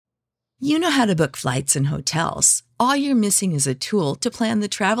You know how to book flights and hotels. All you're missing is a tool to plan the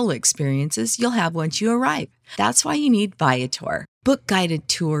travel experiences you'll have once you arrive. That's why you need Viator. Book guided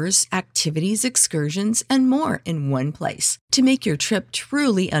tours, activities, excursions, and more in one place to make your trip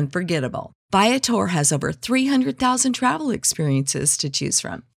truly unforgettable. Viator has over 300,000 travel experiences to choose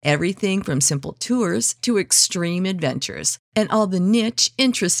from. Everything from simple tours to extreme adventures and all the niche,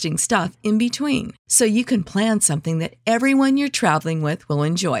 interesting stuff in between. So you can plan something that everyone you're traveling with will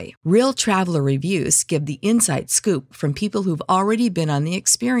enjoy. Real traveler reviews give the inside scoop from people who've already been on the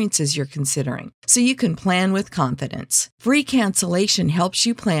experiences you're considering. So you can plan with confidence. Free cancellation helps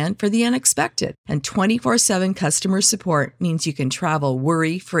you plan for the unexpected. And 24/7 customer support means you can travel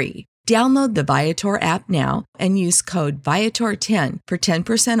worry-free. Download the Viator app now and use code Viator10 for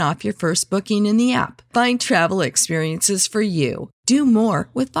 10% off your first booking in the app. Find travel experiences for you. Do more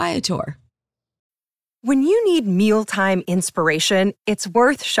with Viator. When you need mealtime inspiration, it's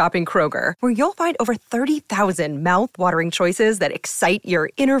worth shopping Kroger, where you'll find over 30,000 mouth-watering choices that excite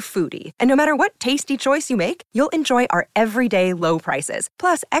your inner foodie. And no matter what tasty choice you make, you'll enjoy our everyday low prices,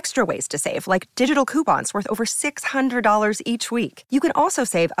 plus extra ways to save, like digital coupons worth over $600 each week. You can also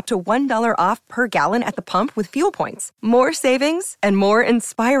save up to $1 off per gallon at the pump with fuel points. More savings and more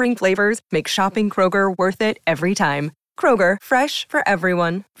inspiring flavors make shopping Kroger worth it every time. Kroger, fresh for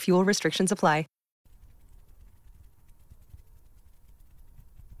everyone. Fuel restrictions apply.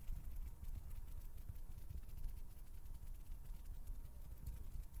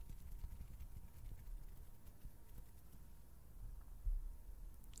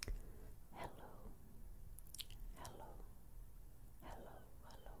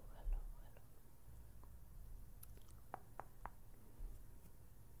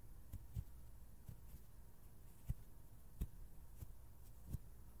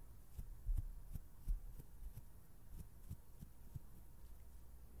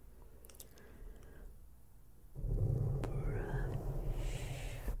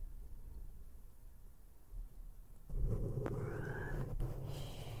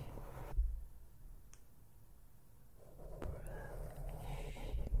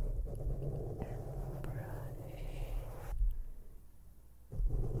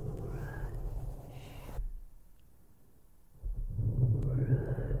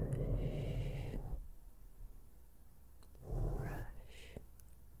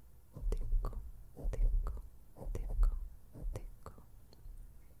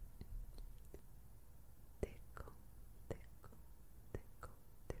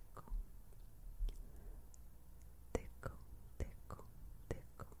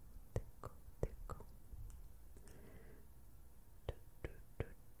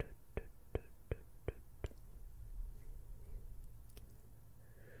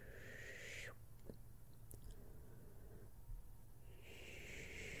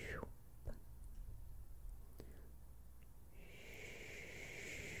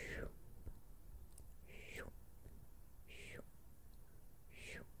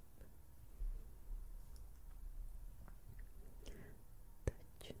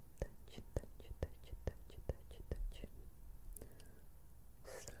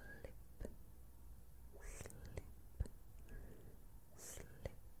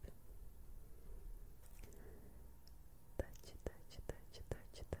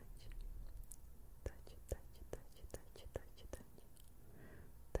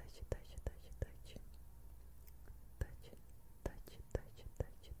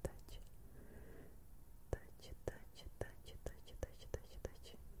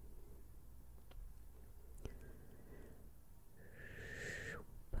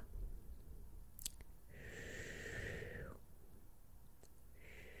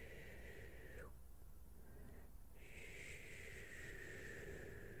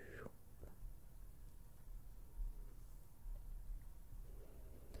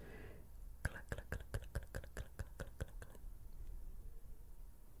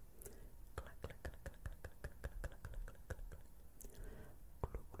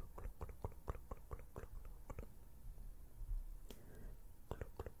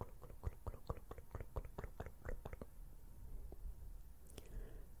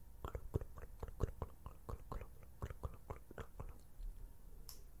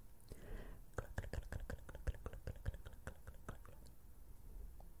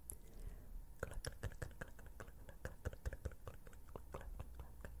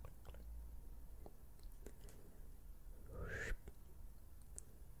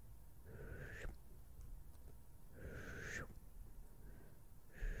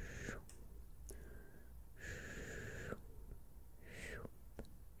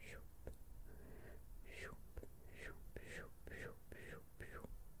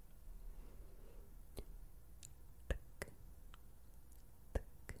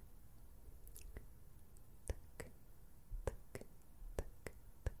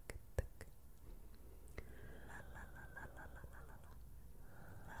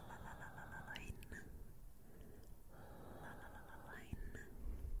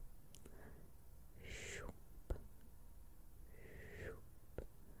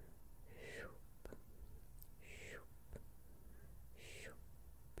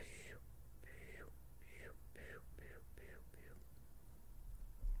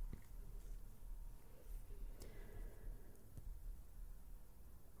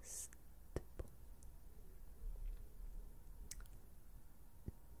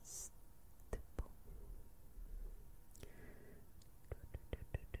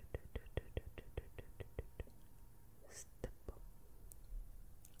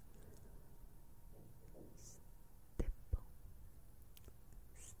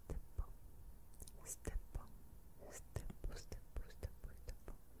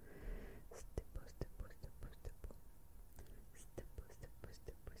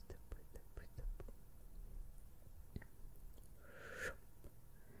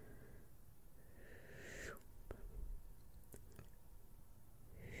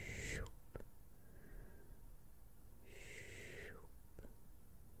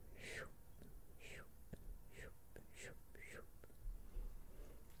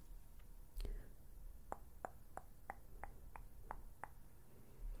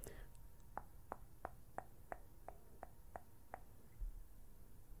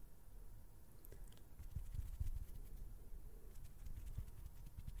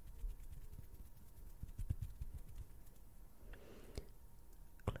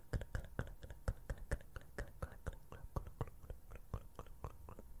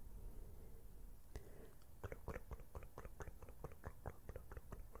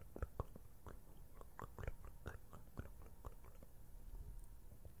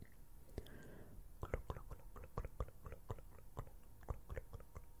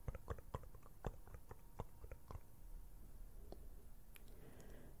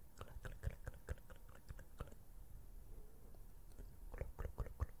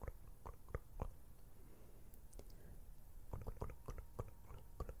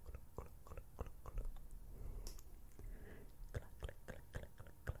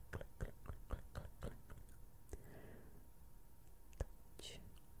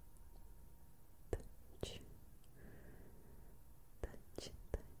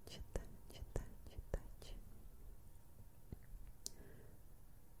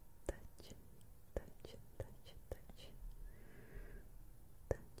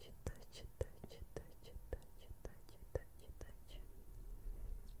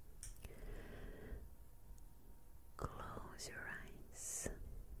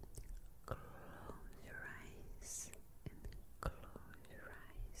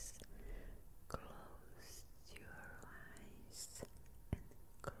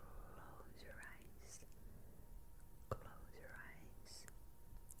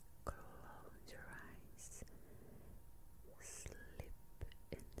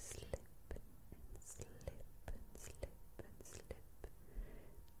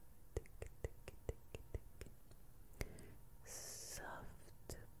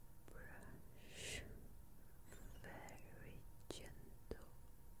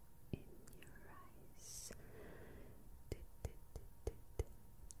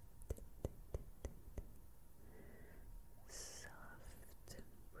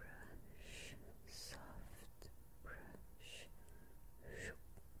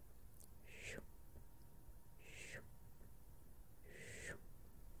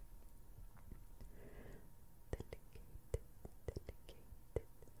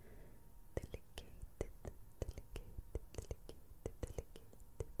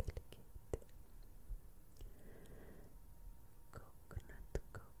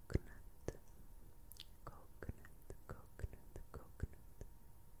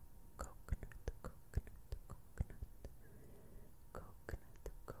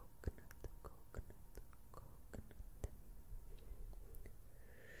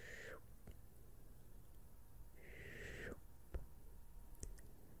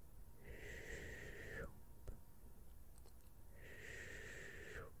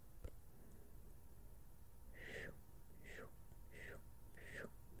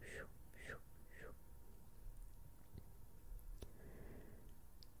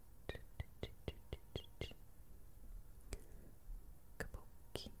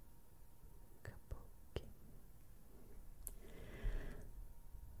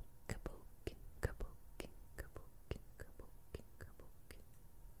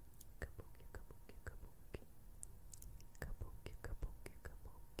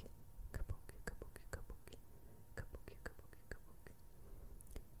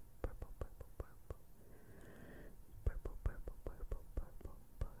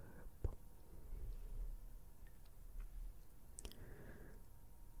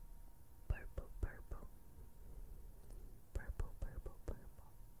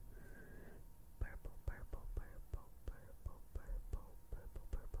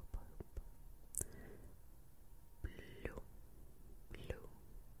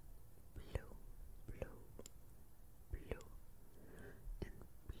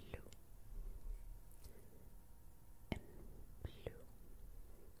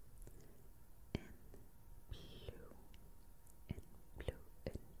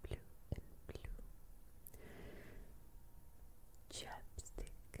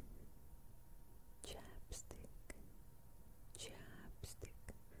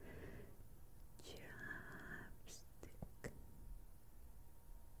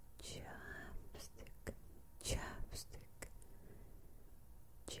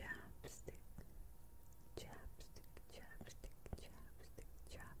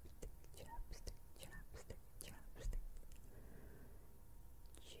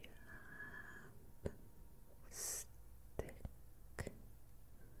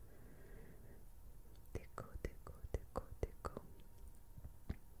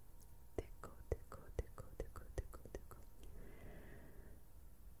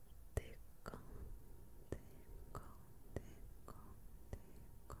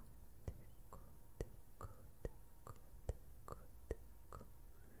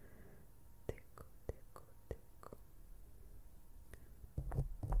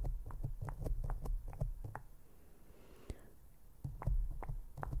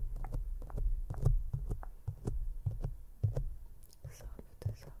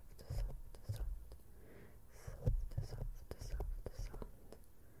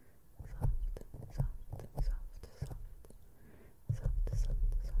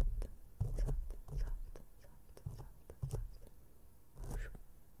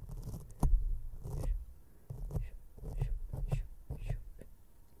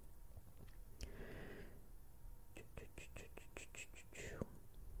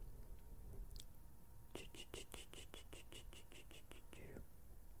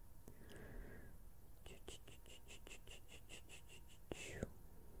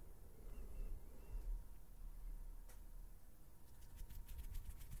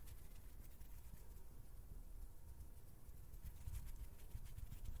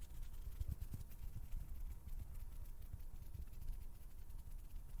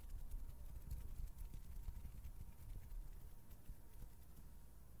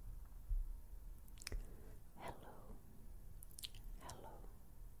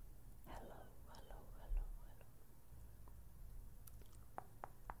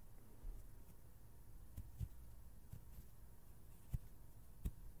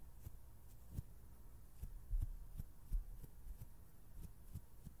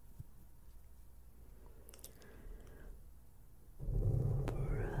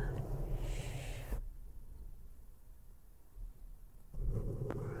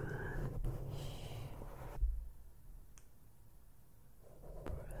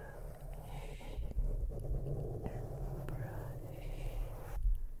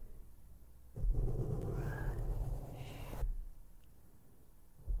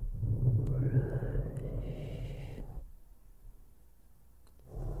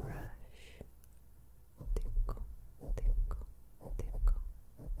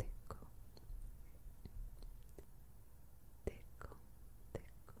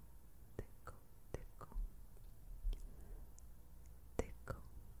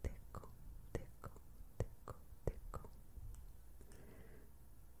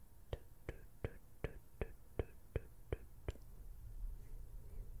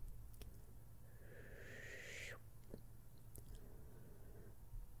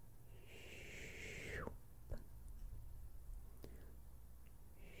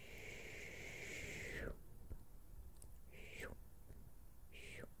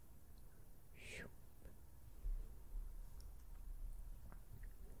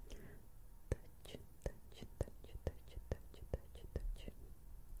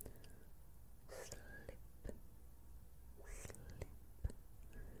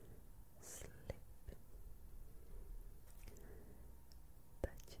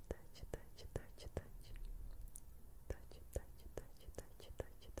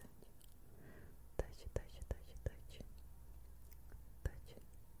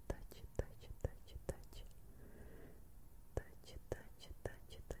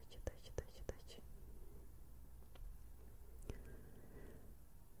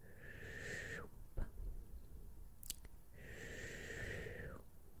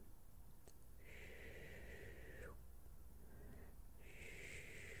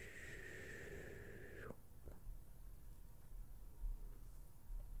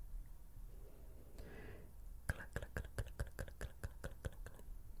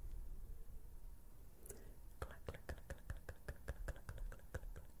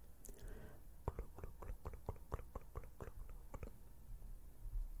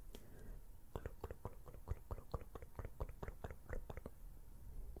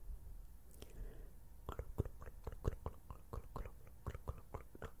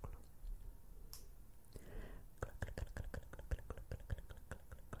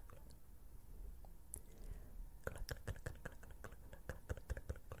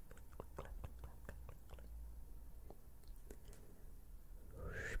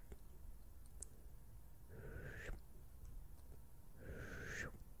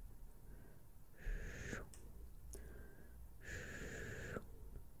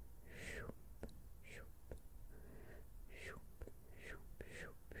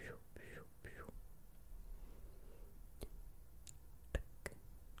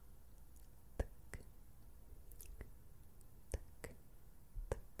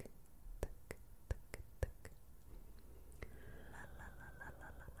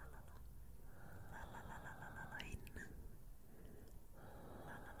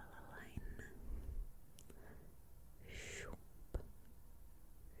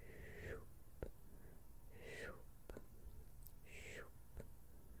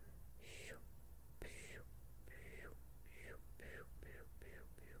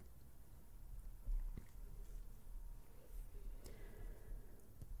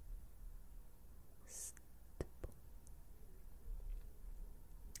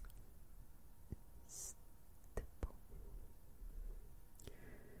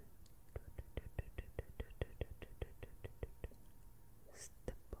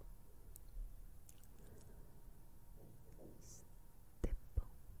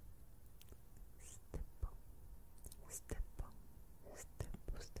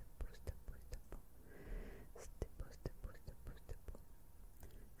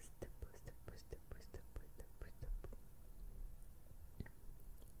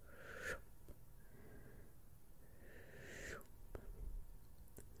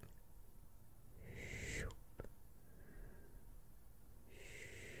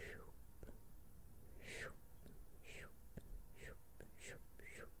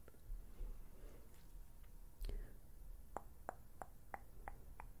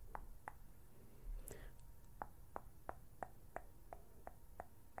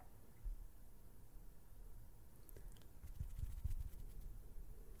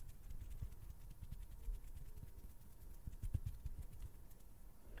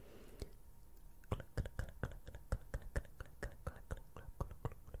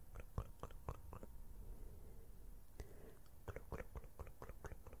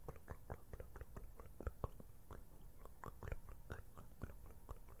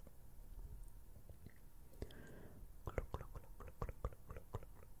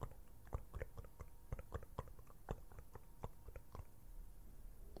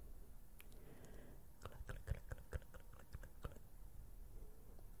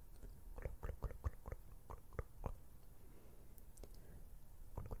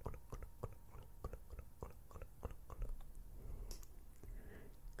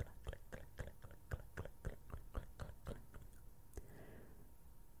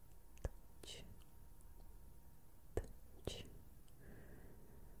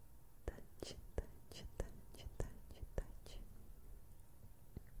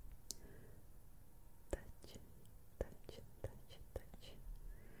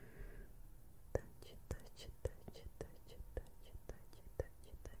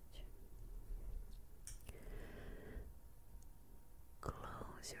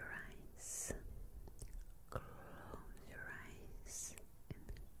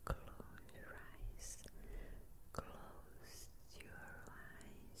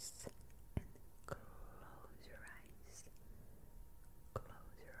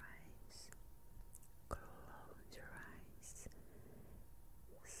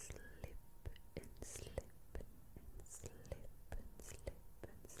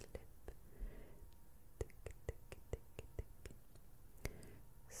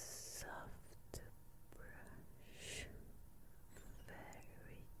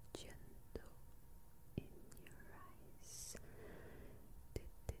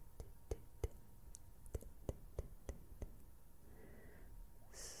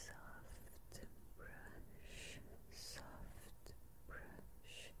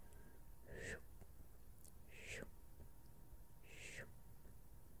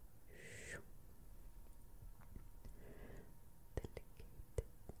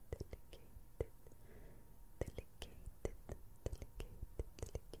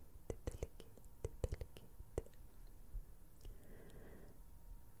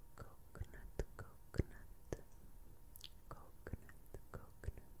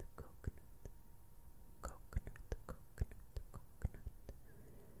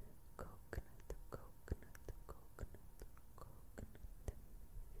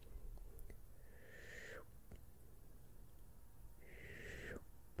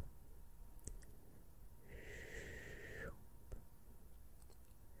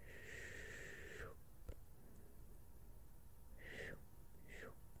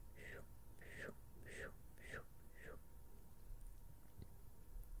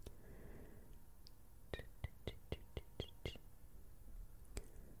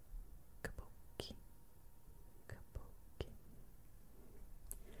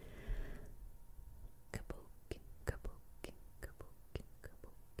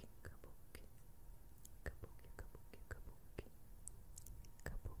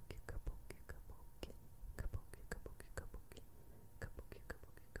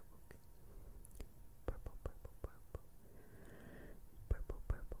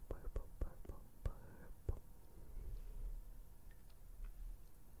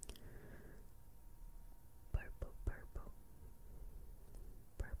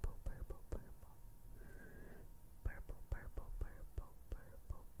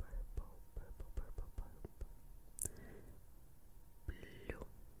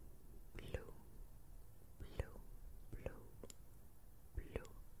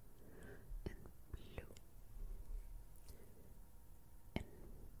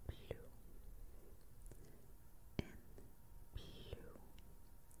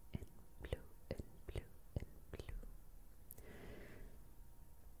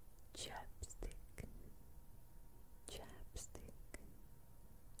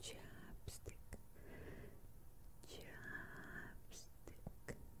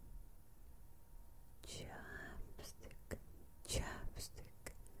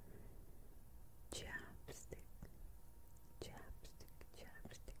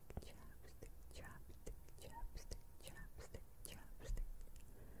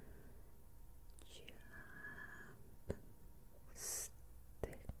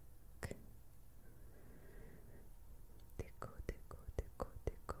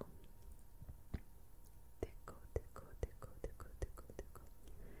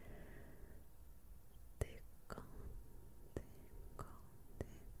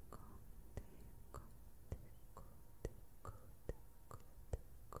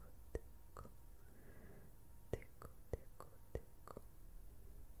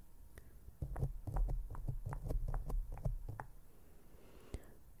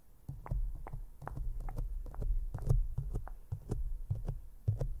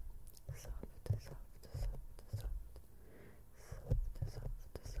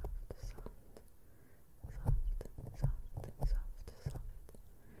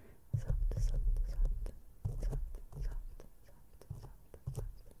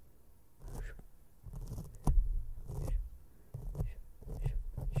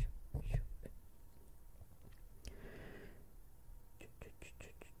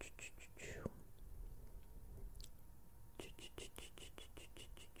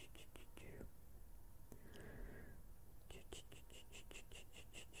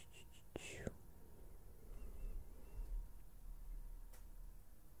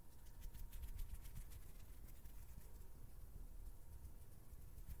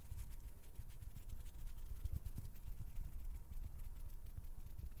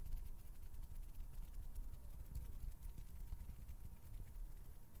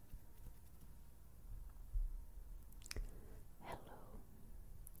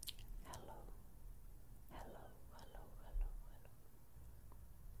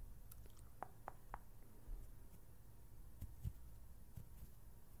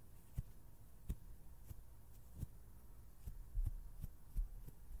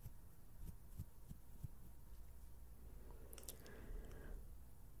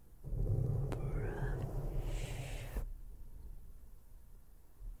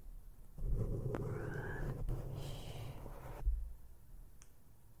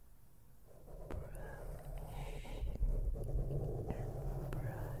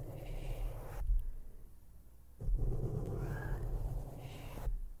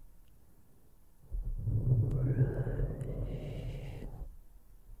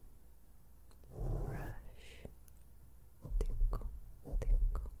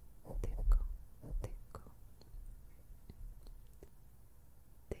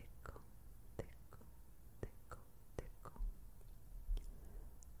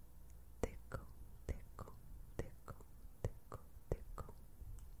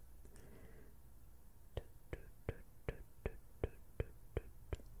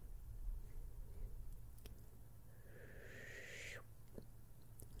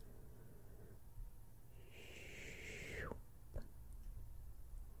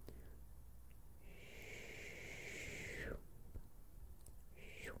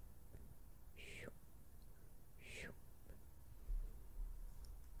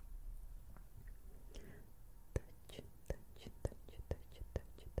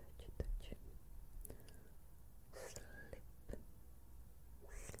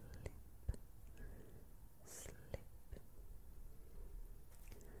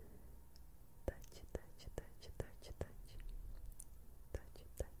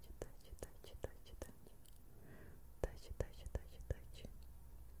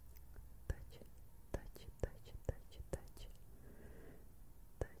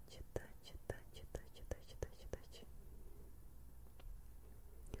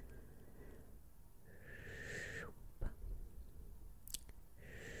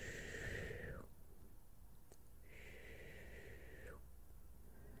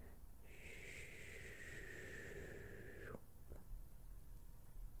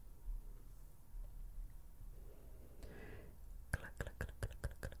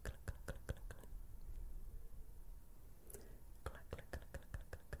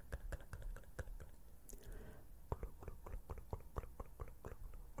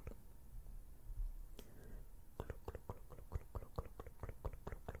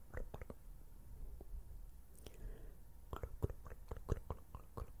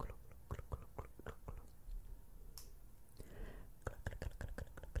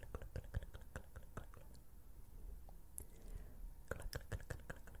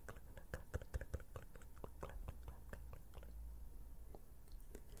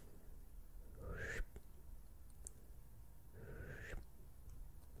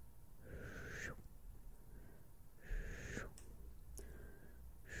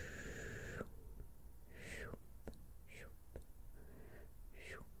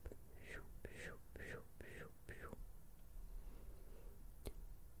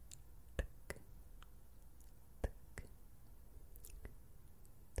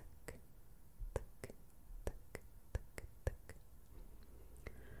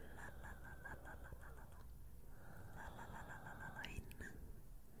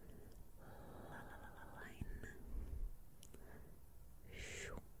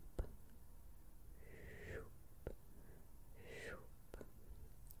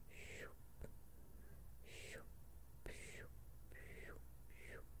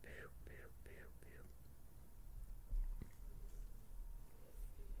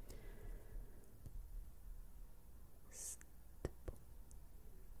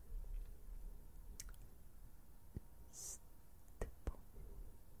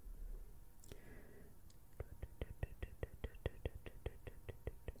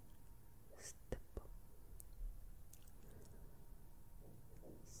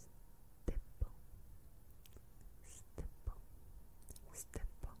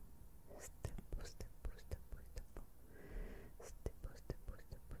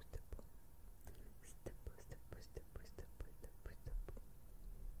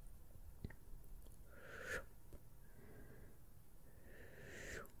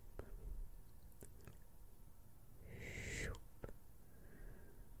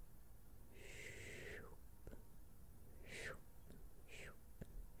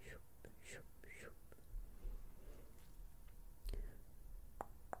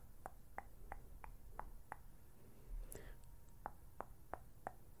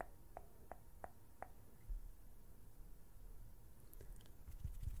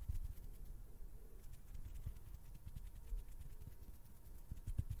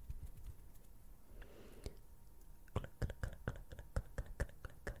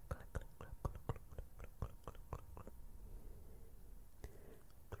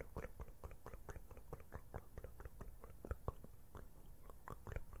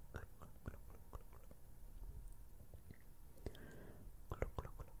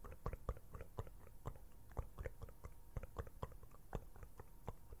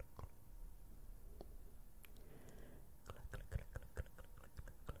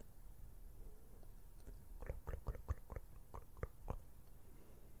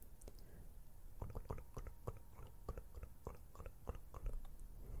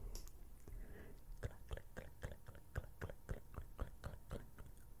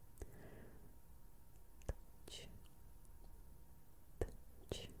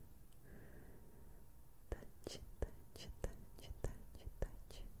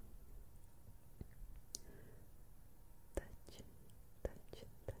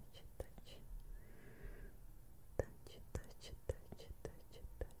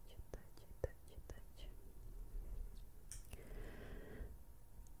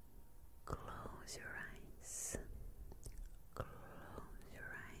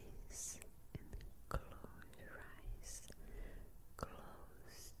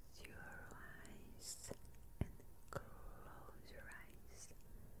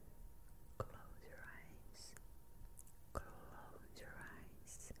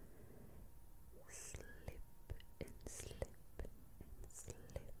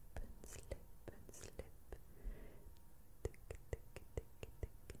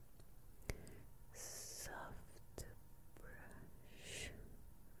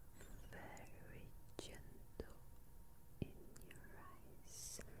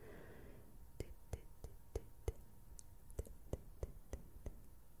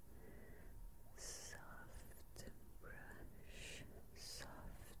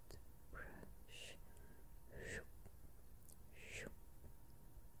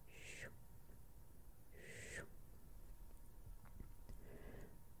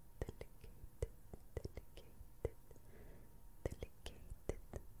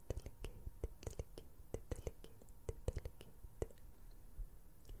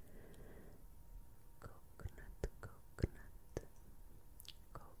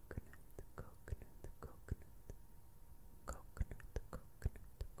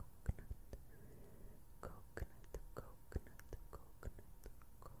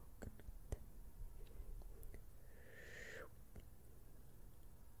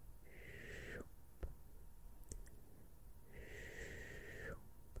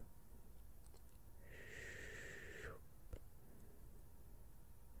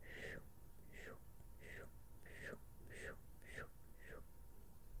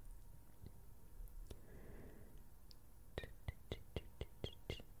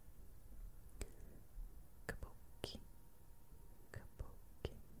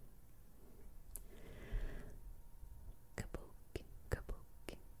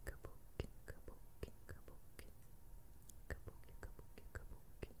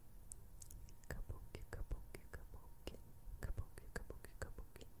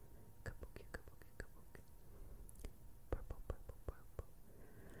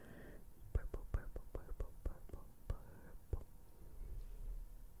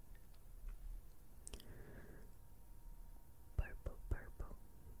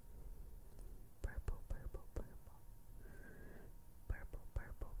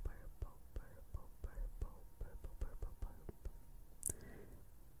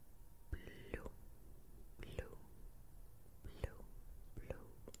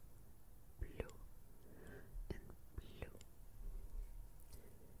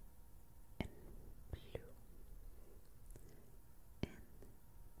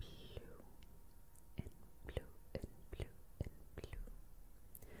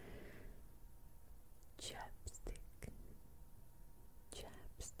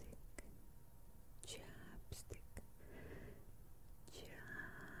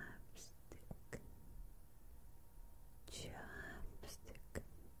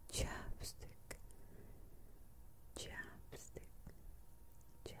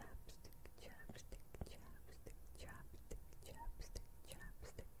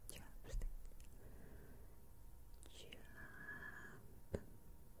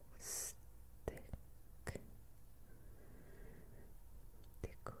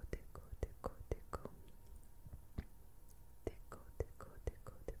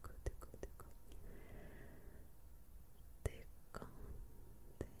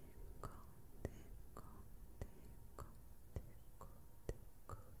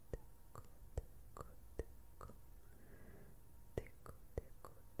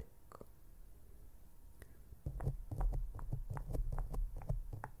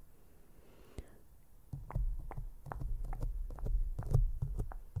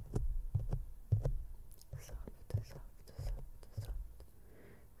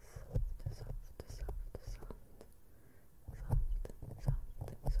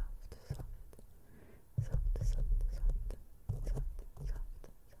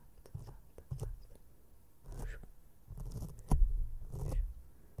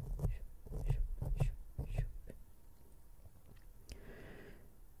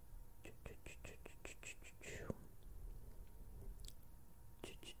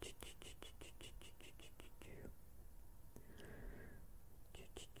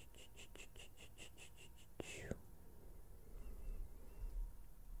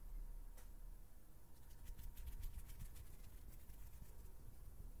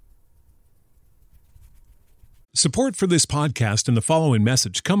 Support for this podcast and the following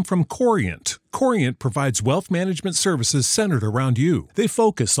message come from Corient. Corient provides wealth management services centered around you. They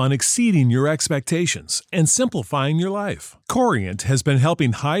focus on exceeding your expectations and simplifying your life. Corient has been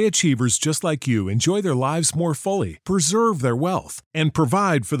helping high achievers just like you enjoy their lives more fully, preserve their wealth, and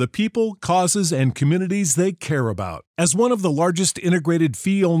provide for the people, causes, and communities they care about. As one of the largest integrated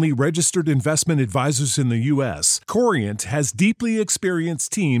fee-only registered investment advisors in the U.S., Corient has deeply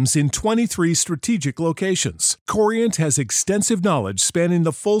experienced teams in 23 strategic locations. Corient has extensive knowledge spanning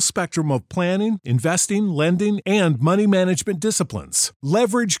the full spectrum of planning, investing, lending, and money management disciplines.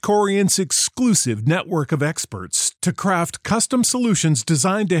 Leverage Corient's exclusive network of experts to craft custom solutions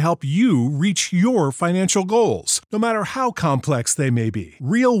designed to help you reach your financial goals, no matter how complex they may be.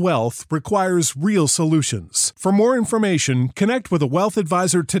 Real wealth requires real solutions. For more information, connect with a wealth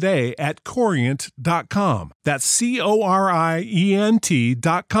advisor today at Corient.com. That's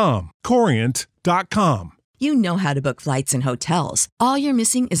Corient.com. Corient.com. You know how to book flights and hotels. All you're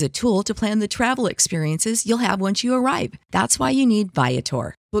missing is a tool to plan the travel experiences you'll have once you arrive. That's why you need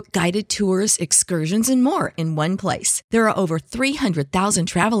Viator. Book guided tours, excursions, and more in one place. There are over 300,000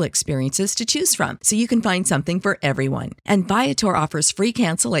 travel experiences to choose from, so you can find something for everyone. And Viator offers free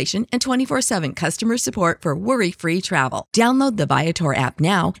cancellation and 24/7 customer support for worry-free travel. Download the Viator app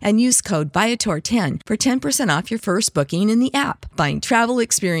now and use code Viator10 for 10% off your first booking in the app. Find travel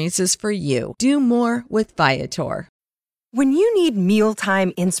experiences for you. Do more with Viator. When you need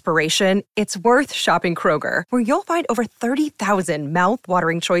mealtime inspiration, it's worth shopping Kroger, where you'll find over 30,000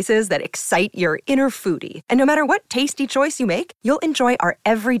 mouth-watering choices that excite your inner foodie. And no matter what tasty choice you make, you'll enjoy our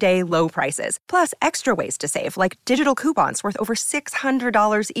everyday low prices, plus extra ways to save, like digital coupons worth over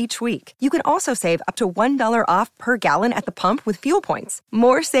 $600 each week. You can also save up to $1 off per gallon at the pump with fuel points.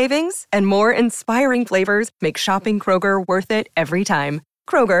 More savings and more inspiring flavors make shopping Kroger worth it every time.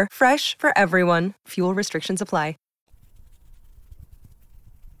 Kroger, fresh for everyone. Fuel restrictions apply.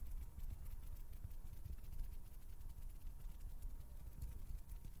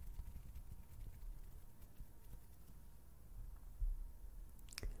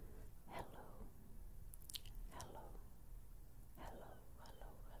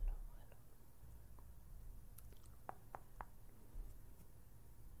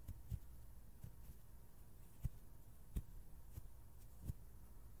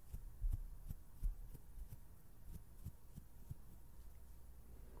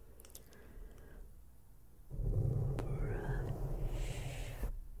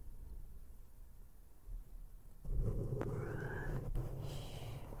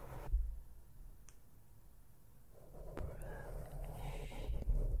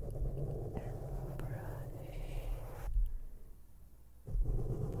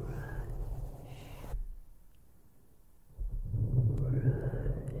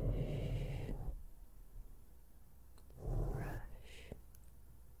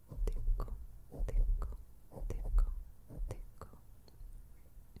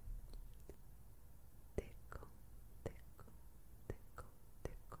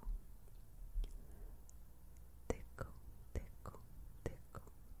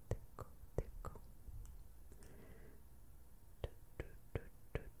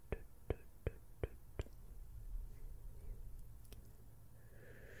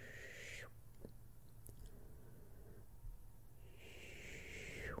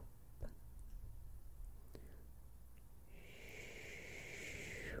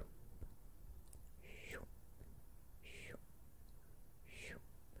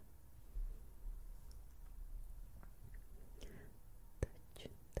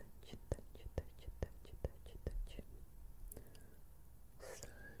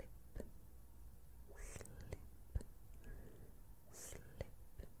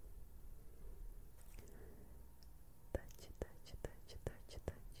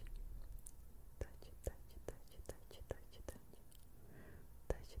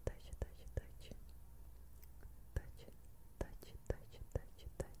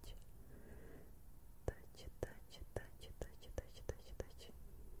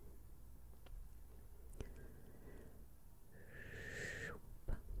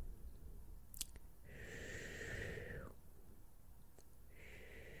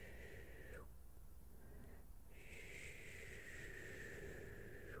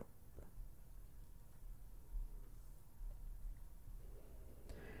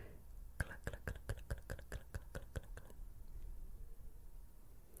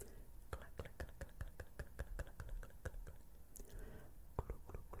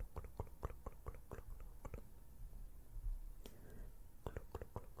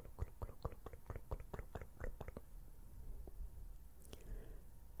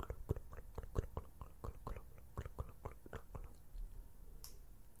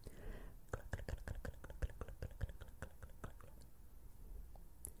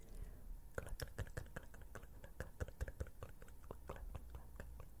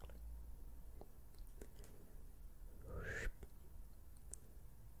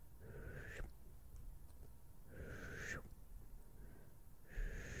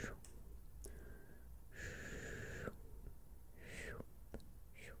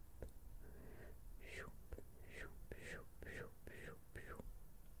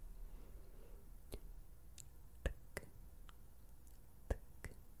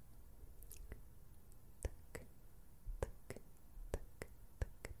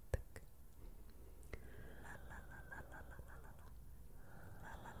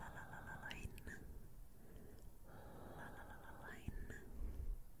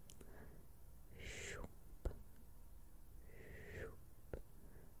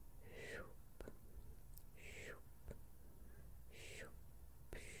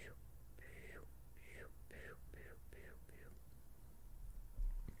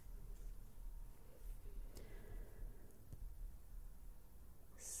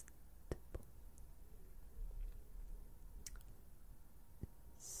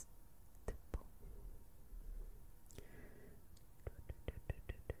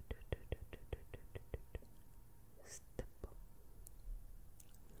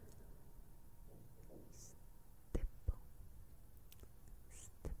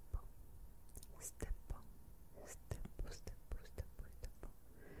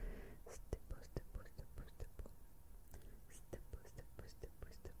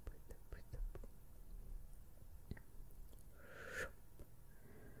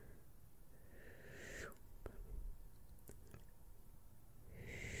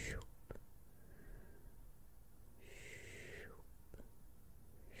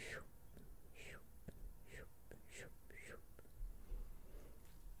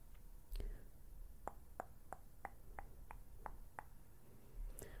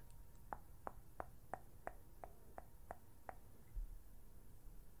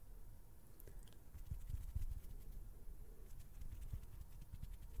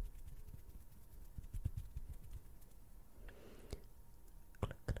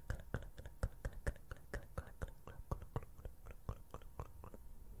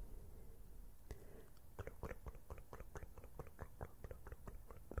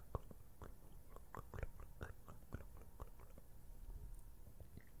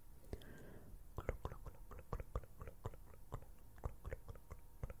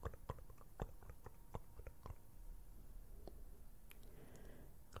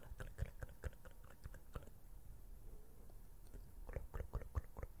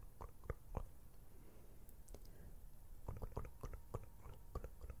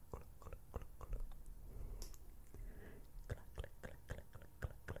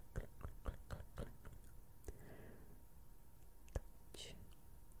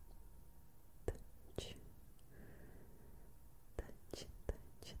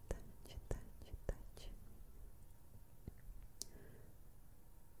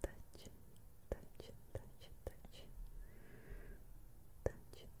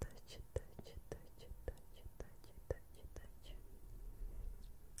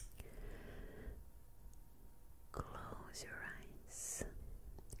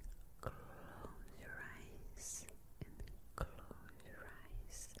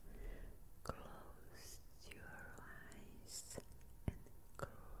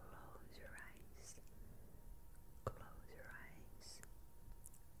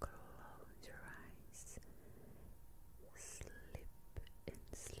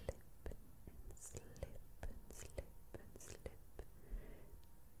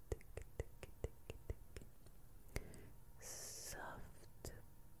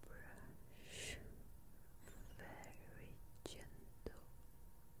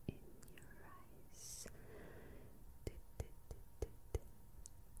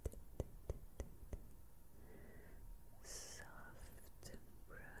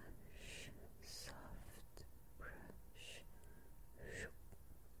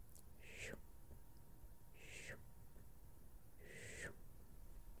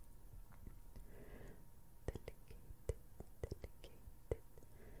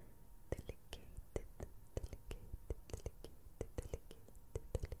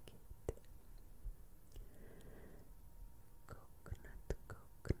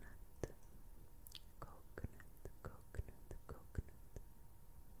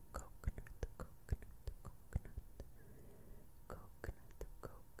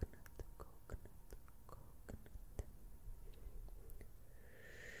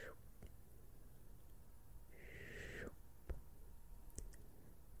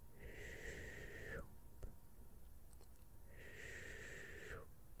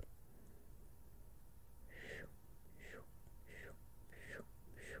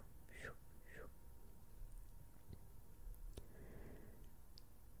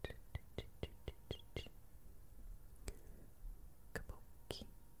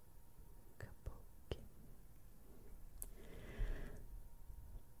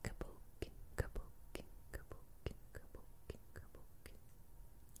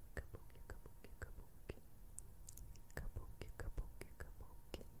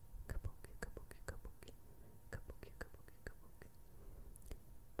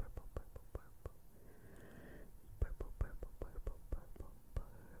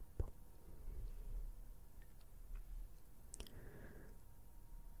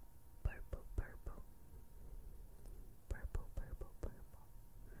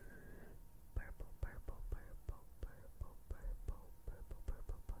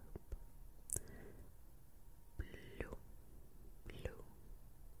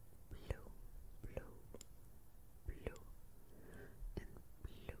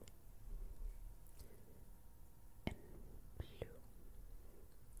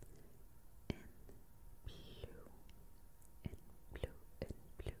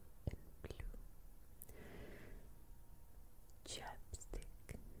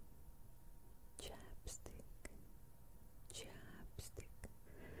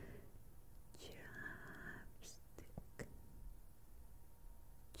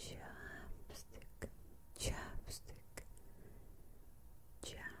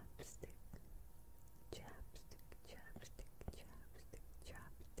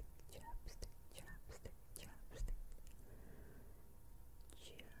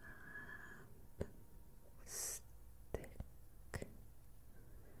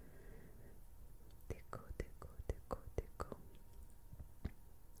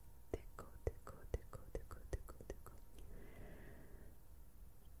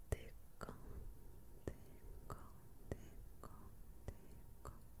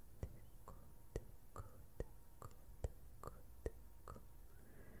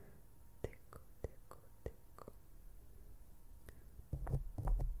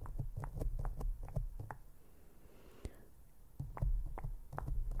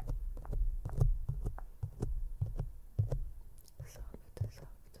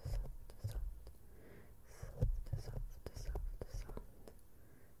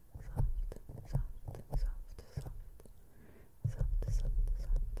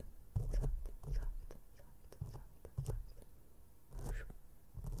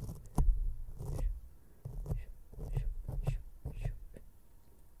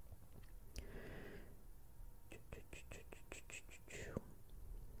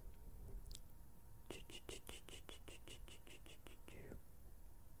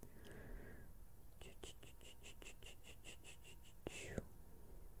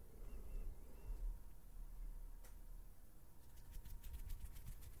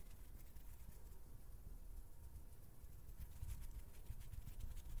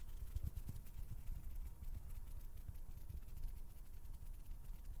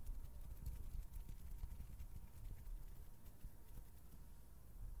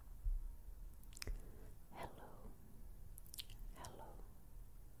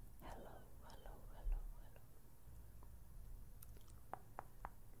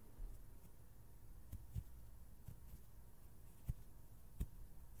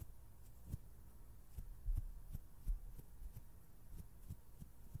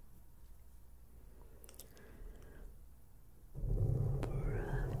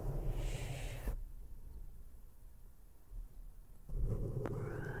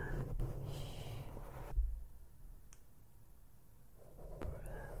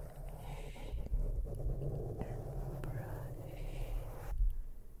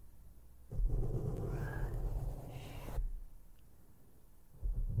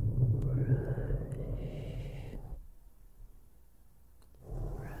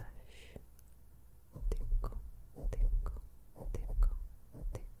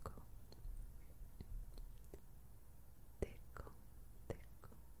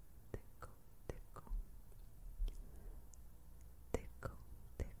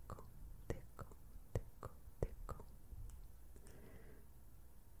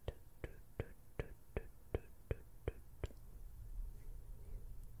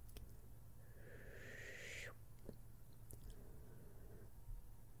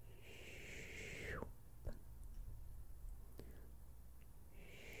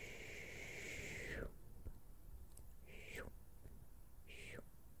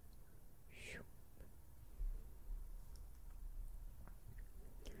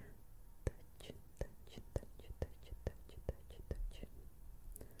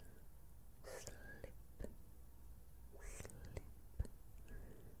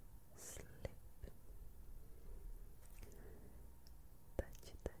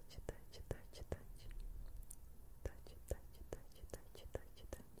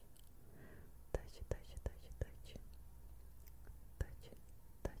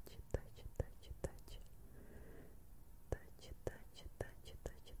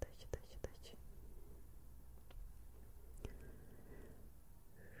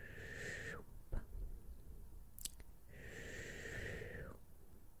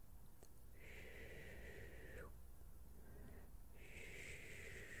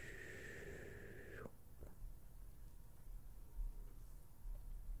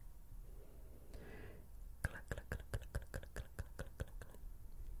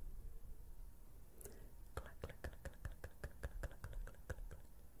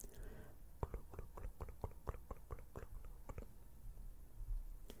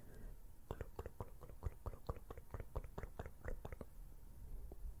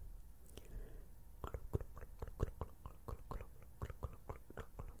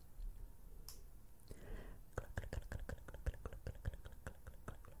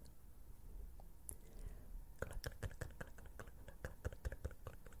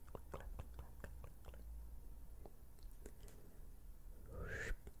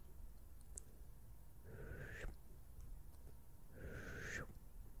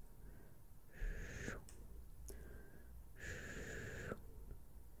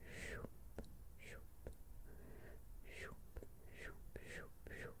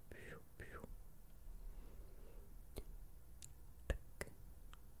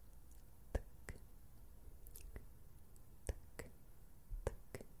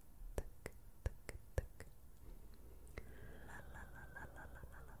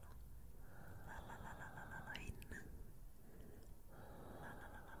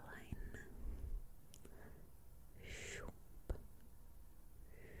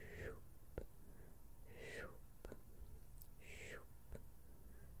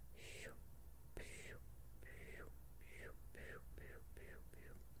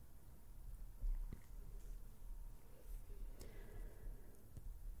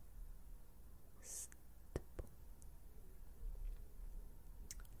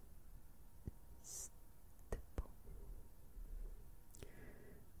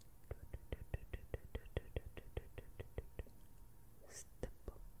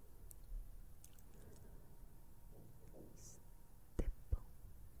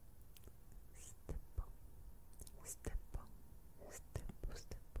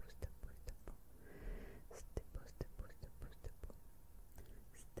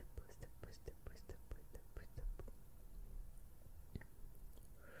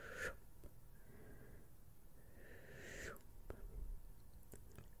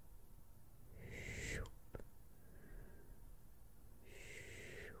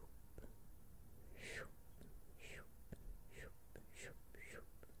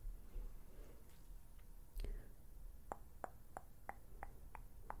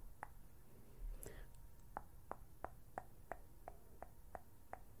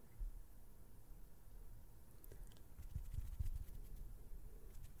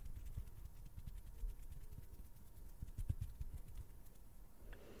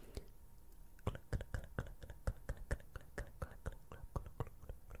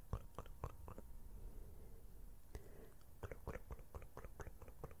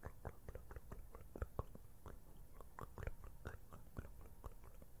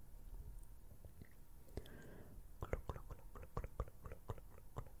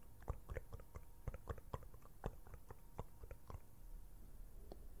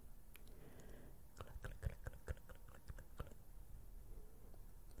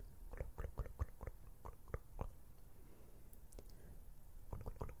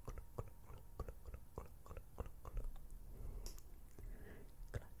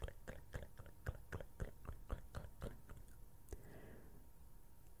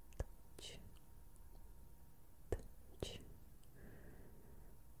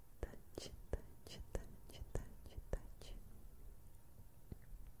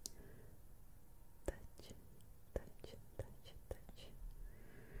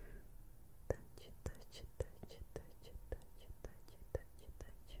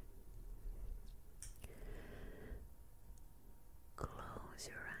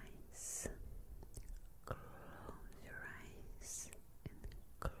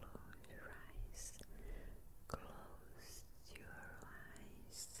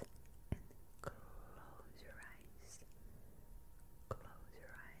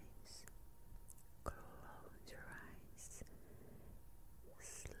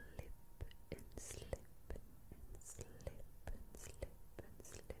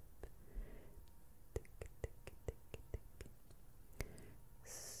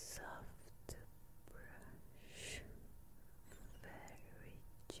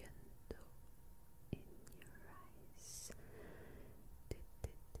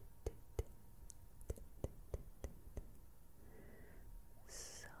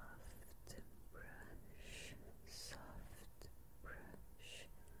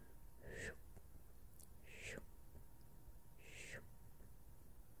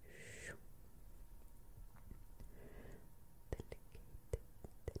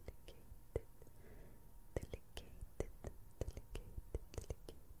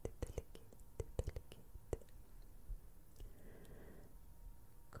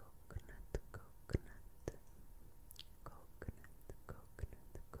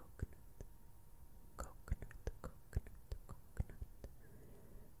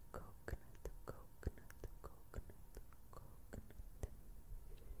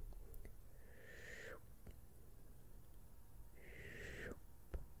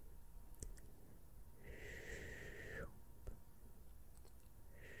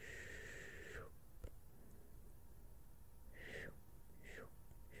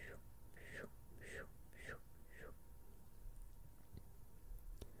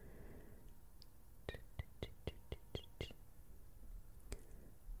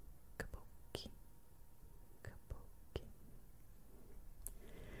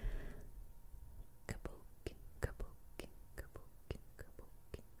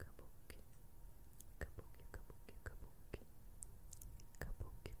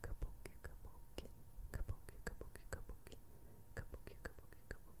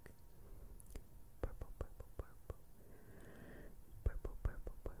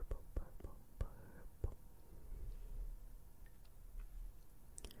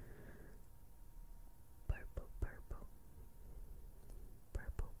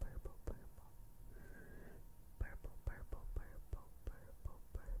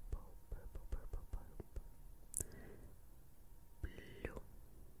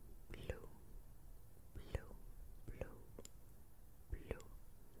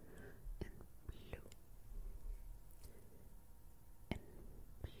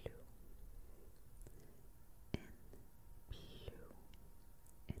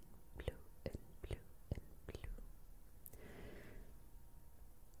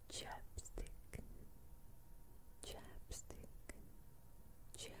 chapstick, chapstick,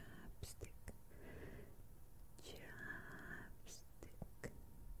 chapstick, chapstick, chapstick,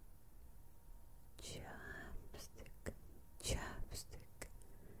 chapstick, chapstick,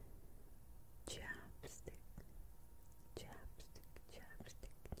 chapstick, chapstick, chapstick,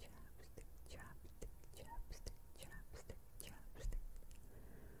 chapstick, chapstick, chapstick, chapstick, chapstick,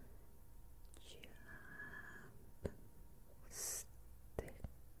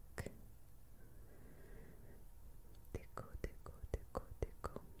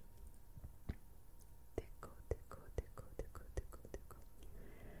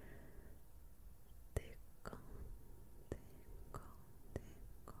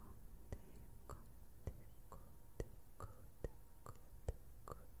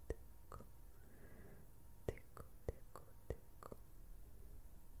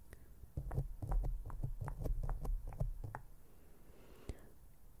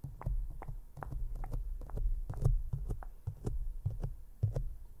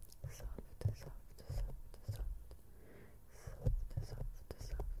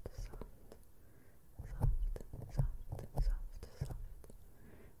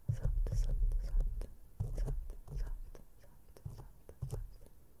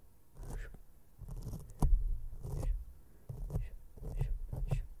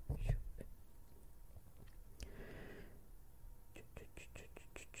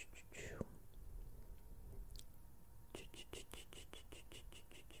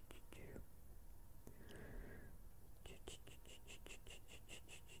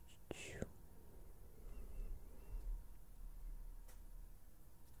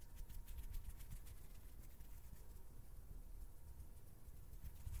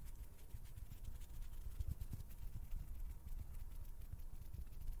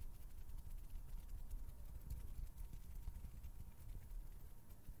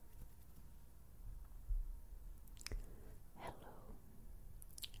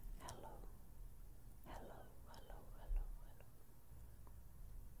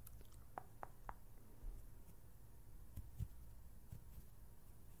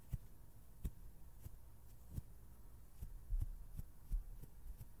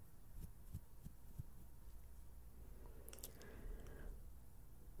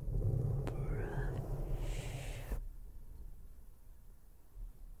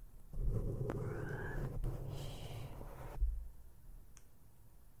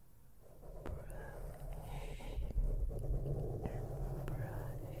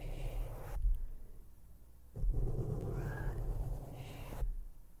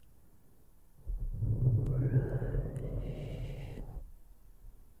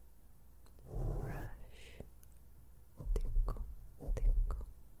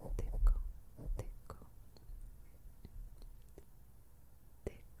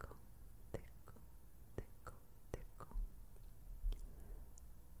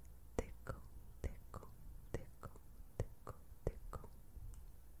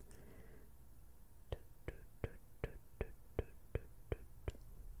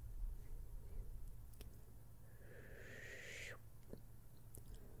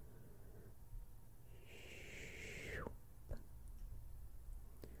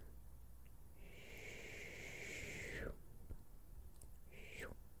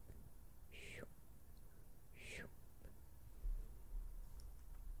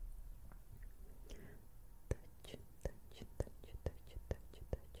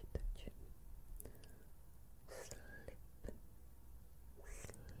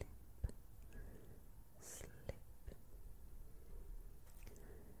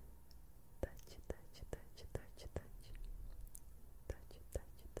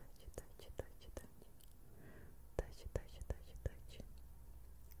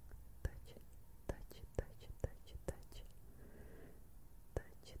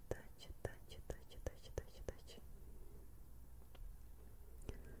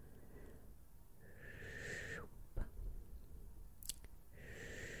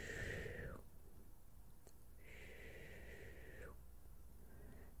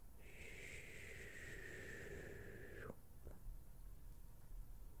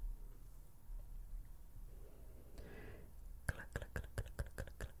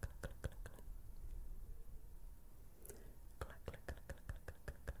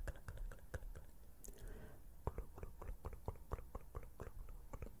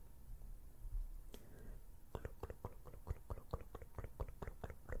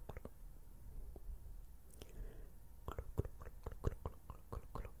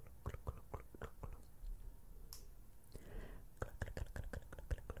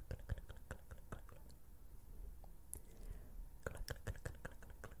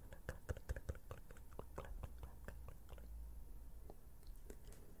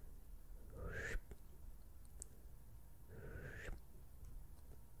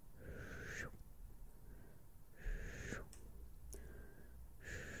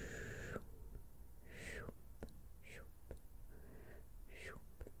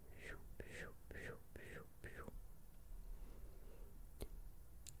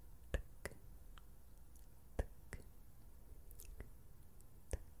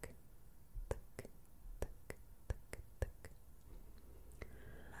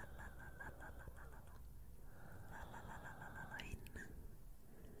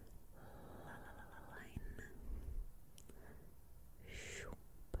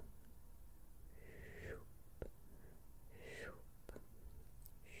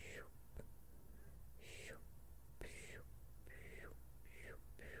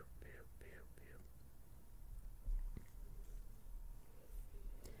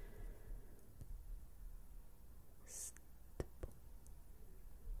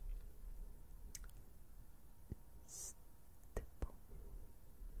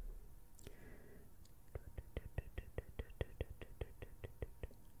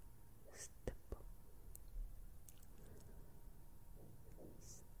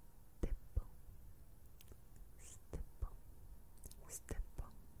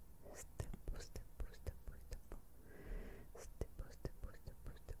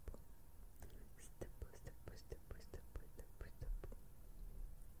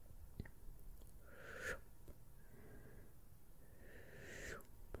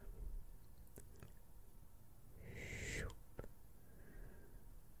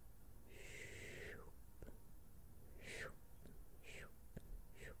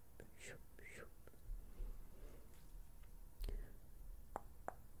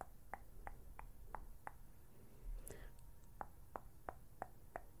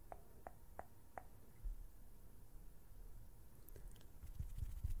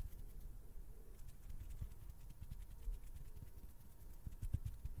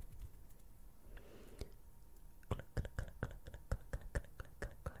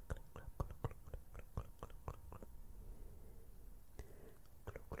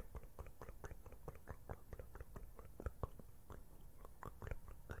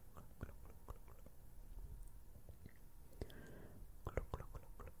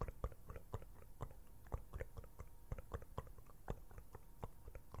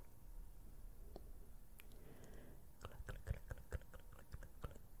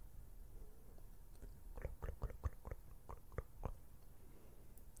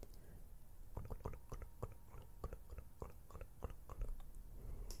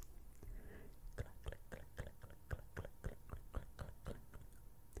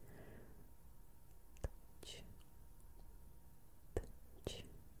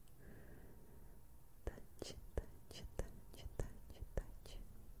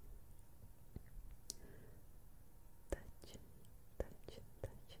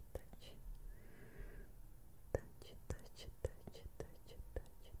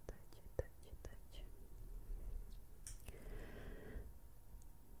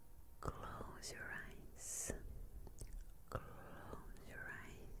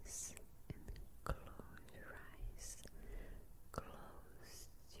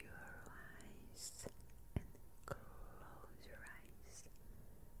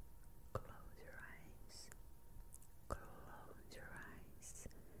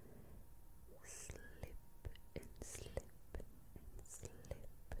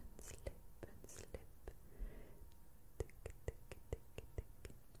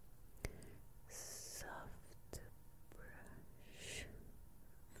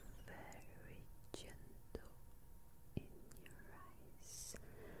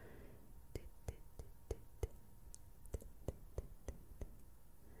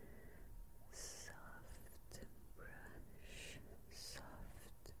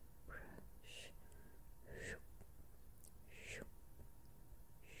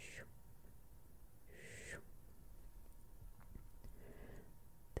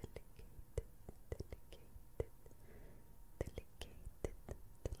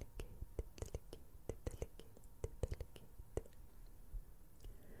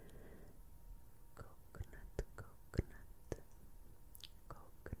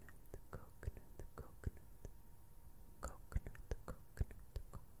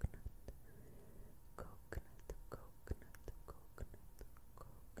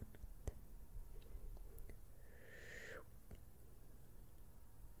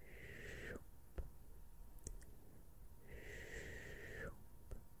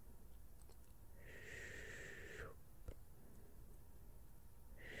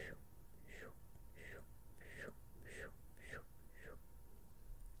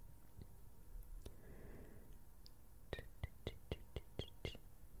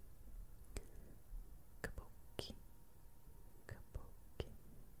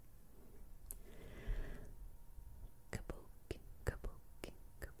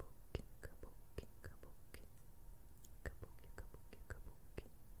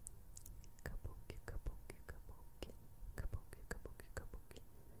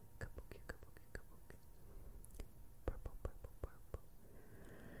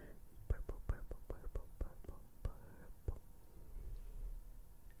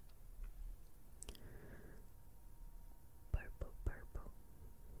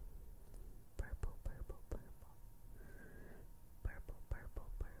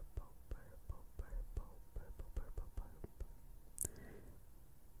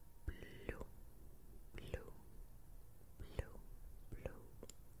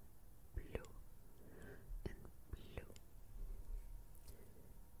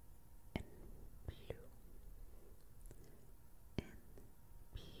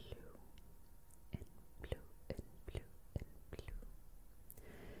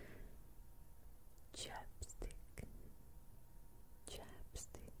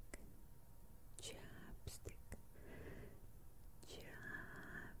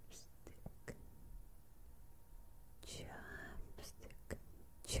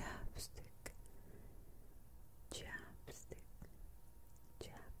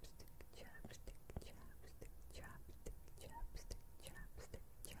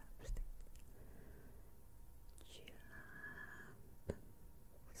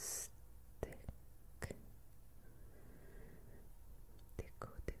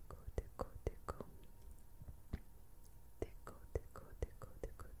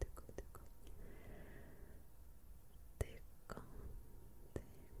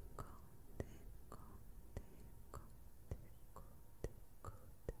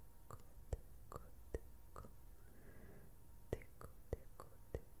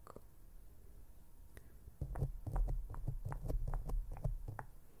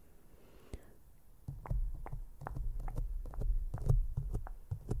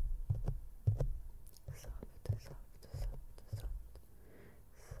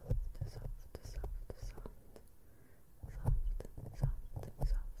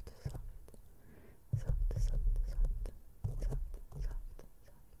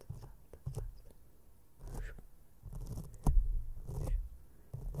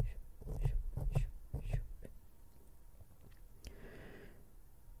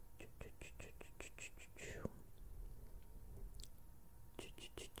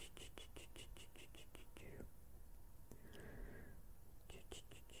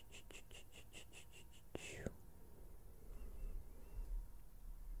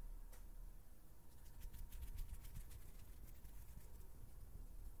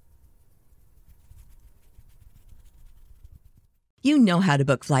 You know how to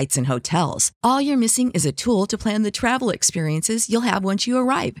book flights and hotels. All you're missing is a tool to plan the travel experiences you'll have once you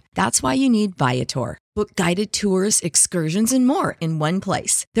arrive. That's why you need Viator. Book guided tours, excursions, and more in one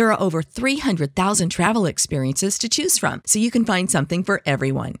place. There are over 300,000 travel experiences to choose from, so you can find something for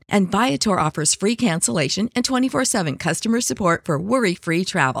everyone. And Viator offers free cancellation and 24/7 customer support for worry-free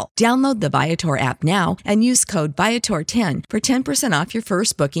travel. Download the Viator app now and use code Viator10 for 10% off your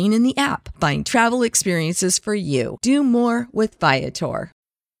first booking in the app. Find travel experiences for you. Do more with Viator.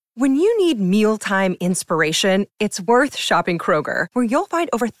 When you need mealtime inspiration, it's worth shopping Kroger, where you'll find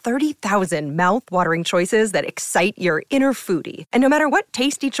over 30,000 mouth-watering choices that excite your inner foodie. And no matter what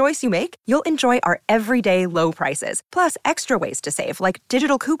tasty choice you make, you'll enjoy our everyday low prices, plus extra ways to save, like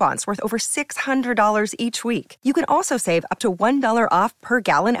digital coupons worth over $600 each week. You can also save up to $1 off per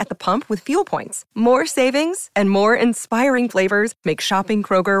gallon at the pump with fuel points. More savings and more inspiring flavors make shopping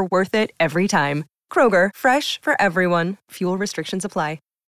Kroger worth it every time. Kroger, fresh for everyone. Fuel restrictions apply.